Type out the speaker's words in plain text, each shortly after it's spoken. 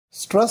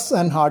Stress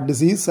and heart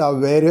disease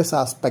have various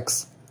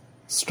aspects.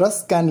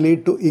 Stress can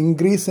lead to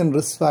increase in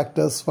risk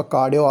factors for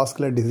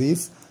cardiovascular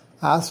disease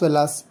as well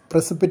as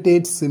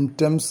precipitate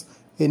symptoms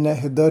in a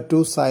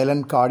hitherto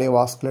silent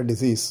cardiovascular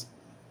disease.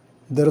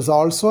 There is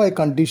also a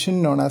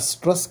condition known as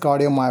stress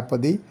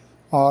cardiomyopathy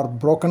or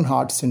broken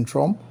heart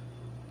syndrome,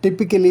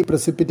 typically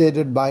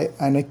precipitated by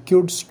an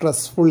acute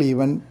stressful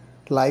event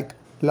like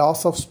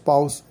loss of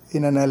spouse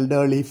in an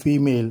elderly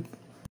female.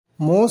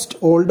 Most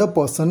older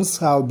persons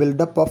have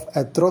buildup of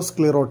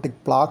atherosclerotic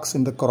plaques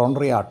in the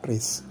coronary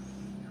arteries.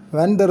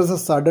 When there is a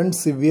sudden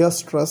severe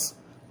stress,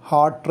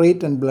 heart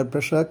rate and blood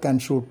pressure can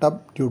shoot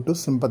up due to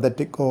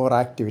sympathetic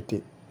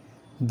overactivity.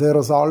 There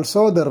is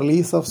also the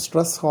release of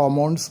stress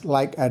hormones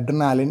like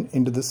adrenaline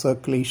into the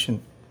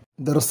circulation.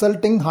 The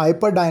resulting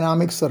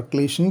hyperdynamic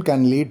circulation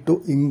can lead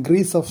to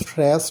increase of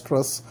shear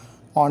stress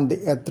on the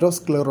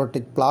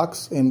atherosclerotic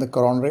plaques in the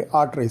coronary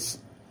arteries.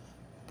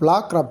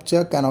 Plaque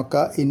rupture can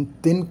occur in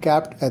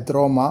thin-capped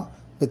atheroma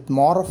with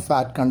more of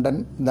fat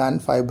content than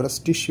fibrous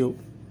tissue.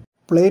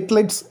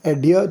 Platelets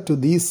adhere to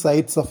these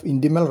sites of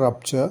intimal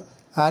rupture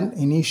and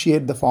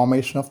initiate the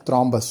formation of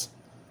thrombus.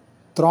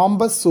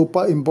 Thrombus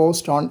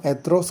superimposed on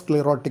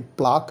atherosclerotic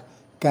plaque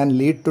can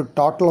lead to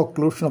total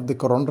occlusion of the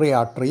coronary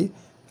artery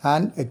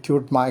and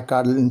acute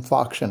myocardial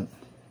infarction.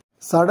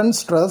 Sudden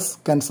stress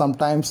can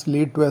sometimes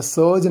lead to a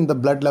surge in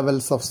the blood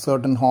levels of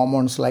certain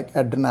hormones like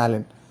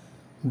adrenaline.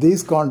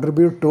 These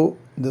contribute to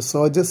the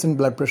surges in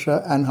blood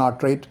pressure and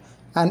heart rate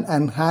and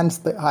enhance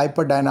the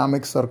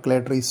hyperdynamic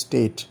circulatory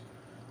state.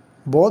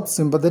 Both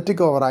sympathetic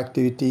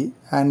overactivity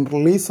and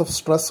release of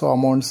stress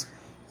hormones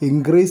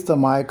increase the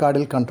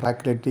myocardial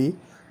contractility,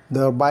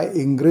 thereby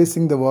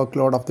increasing the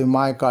workload of the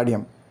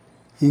myocardium.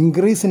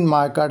 Increase in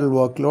myocardial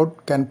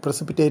workload can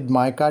precipitate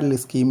myocardial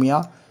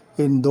ischemia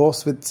in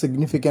those with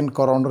significant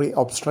coronary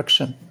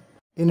obstruction.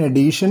 In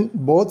addition,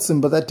 both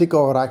sympathetic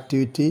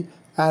overactivity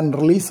and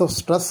release of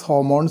stress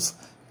hormones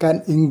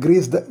can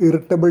increase the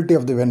irritability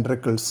of the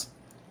ventricles.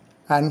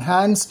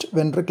 Enhanced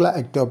ventricular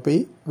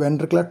ectopy,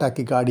 ventricular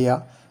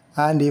tachycardia,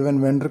 and even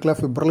ventricular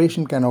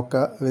fibrillation can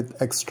occur with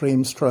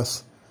extreme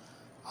stress.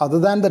 Other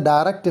than the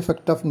direct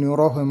effect of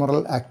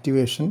neurohumoral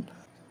activation,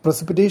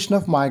 precipitation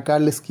of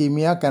myocardial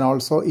ischemia can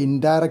also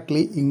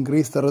indirectly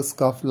increase the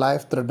risk of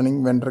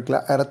life-threatening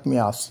ventricular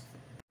arrhythmias.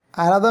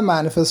 Another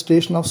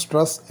manifestation of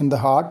stress in the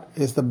heart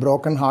is the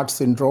broken heart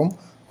syndrome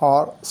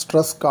or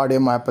stress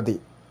cardiomyopathy.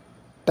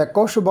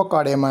 Takotsubo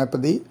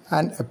cardiomyopathy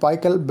and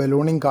apical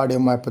ballooning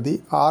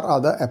cardiomyopathy are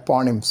other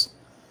eponyms.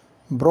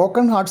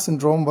 Broken heart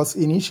syndrome was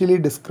initially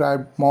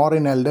described more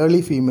in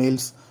elderly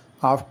females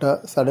after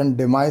sudden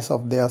demise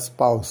of their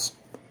spouse.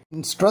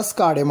 In stress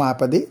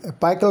cardiomyopathy,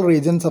 apical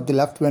regions of the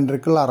left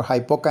ventricle are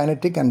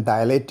hypokinetic and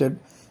dilated,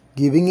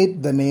 giving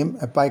it the name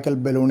apical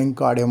ballooning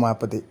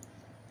cardiomyopathy.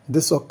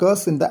 This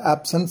occurs in the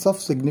absence of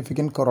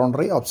significant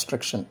coronary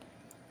obstruction.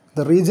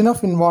 The region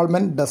of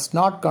involvement does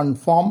not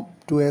conform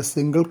to a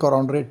single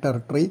coronary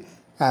territory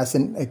as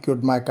in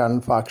acute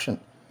myocardial infarction.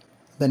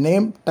 The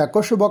name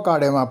Takotsubo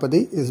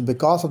cardiomyopathy is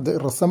because of the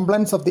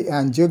resemblance of the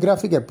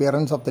angiographic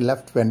appearance of the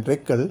left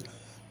ventricle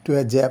to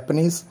a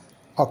Japanese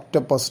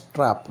octopus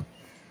trap.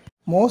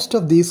 Most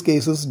of these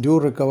cases do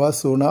recover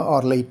sooner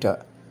or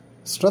later.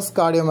 Stress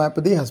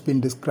cardiomyopathy has been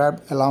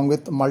described along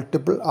with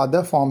multiple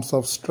other forms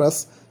of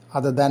stress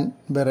other than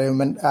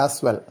bereavement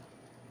as well.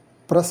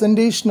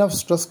 Presentation of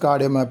stress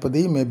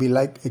cardiomyopathy may be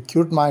like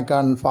acute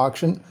myocardial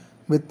infarction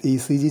with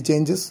ECG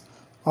changes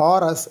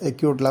or as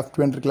acute left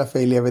ventricular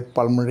failure with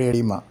pulmonary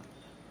edema.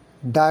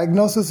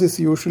 Diagnosis is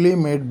usually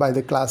made by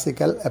the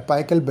classical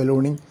apical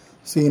ballooning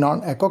seen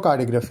on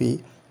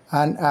echocardiography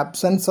and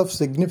absence of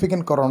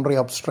significant coronary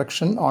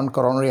obstruction on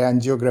coronary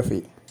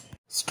angiography.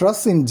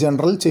 Stress in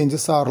general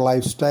changes our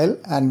lifestyle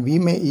and we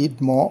may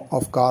eat more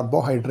of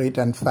carbohydrate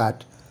and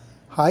fat.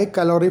 High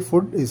calorie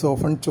food is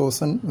often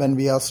chosen when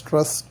we are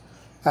stressed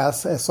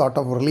as a sort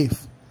of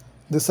relief.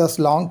 This has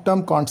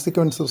long-term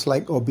consequences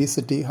like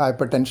obesity,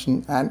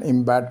 hypertension, and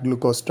impaired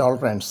glucose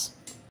tolerance.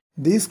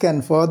 These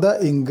can further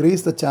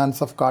increase the chance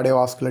of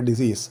cardiovascular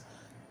disease.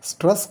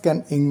 Stress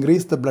can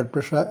increase the blood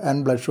pressure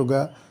and blood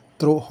sugar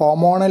through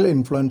hormonal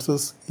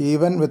influences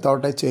even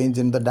without a change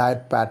in the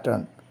diet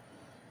pattern.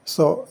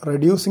 So,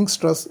 reducing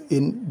stress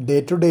in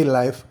day-to-day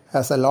life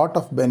has a lot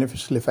of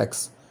beneficial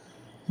effects.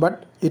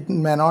 But it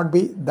may not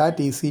be that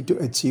easy to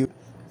achieve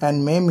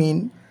and may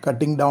mean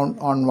cutting down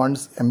on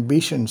one's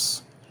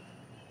ambitions.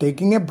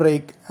 Taking a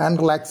break and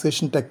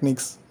relaxation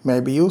techniques may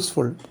be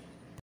useful.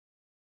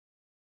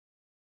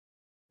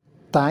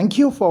 Thank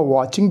you for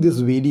watching this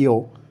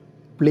video.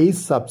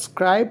 Please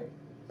subscribe,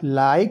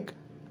 like,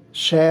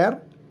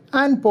 share,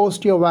 and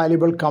post your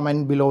valuable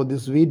comment below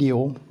this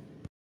video.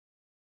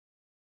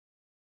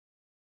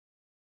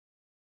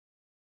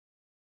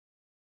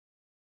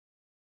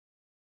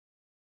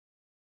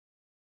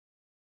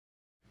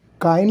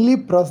 Kindly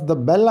press the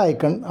bell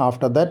icon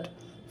after that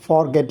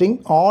for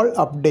getting all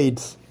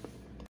updates.